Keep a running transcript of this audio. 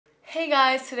Hey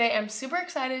guys, today I'm super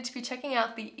excited to be checking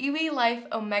out the EW Life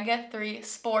Omega-3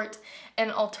 Sport,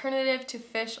 an alternative to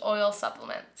fish oil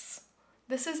supplements.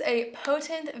 This is a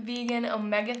potent vegan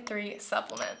omega-3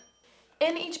 supplement.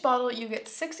 In each bottle you get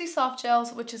 60 soft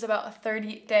gels, which is about a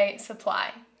 30-day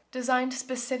supply. Designed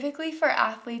specifically for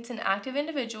athletes and active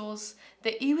individuals,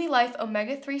 the EW Life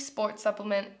Omega-3 Sport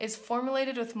supplement is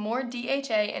formulated with more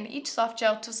DHA in each soft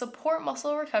gel to support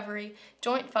muscle recovery,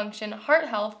 joint function, heart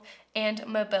health, and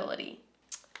mobility.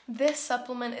 This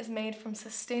supplement is made from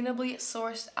sustainably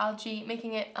sourced algae,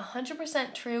 making it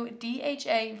 100% true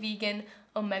DHA vegan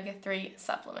omega-3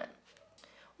 supplement.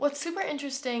 What's super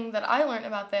interesting that I learned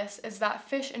about this is that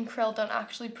fish and krill don't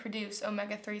actually produce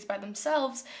omega-3s by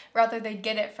themselves, rather they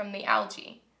get it from the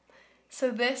algae.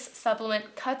 So this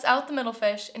supplement cuts out the middle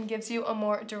fish and gives you a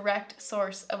more direct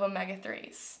source of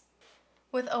omega-3s.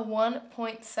 With a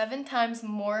 1.7 times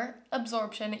more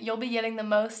absorption, you'll be getting the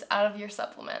most out of your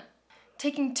supplement.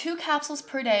 Taking 2 capsules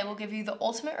per day will give you the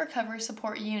ultimate recovery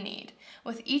support you need,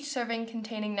 with each serving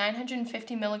containing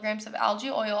 950 milligrams of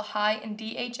algae oil high in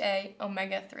DHA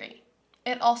omega-3.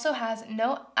 It also has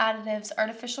no additives,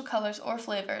 artificial colors, or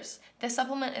flavors. This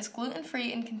supplement is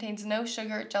gluten-free and contains no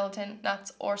sugar, gelatin,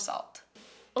 nuts, or salt.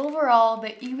 Overall,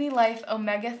 the EW Life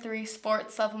Omega-3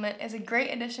 Sport supplement is a great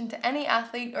addition to any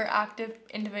athlete or active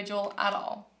individual at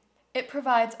all. It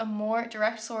provides a more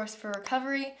direct source for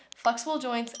recovery, flexible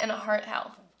joints, and heart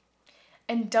health.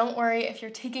 And don't worry if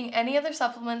you're taking any other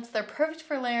supplements, they're perfect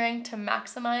for layering to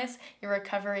maximize your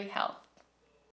recovery health.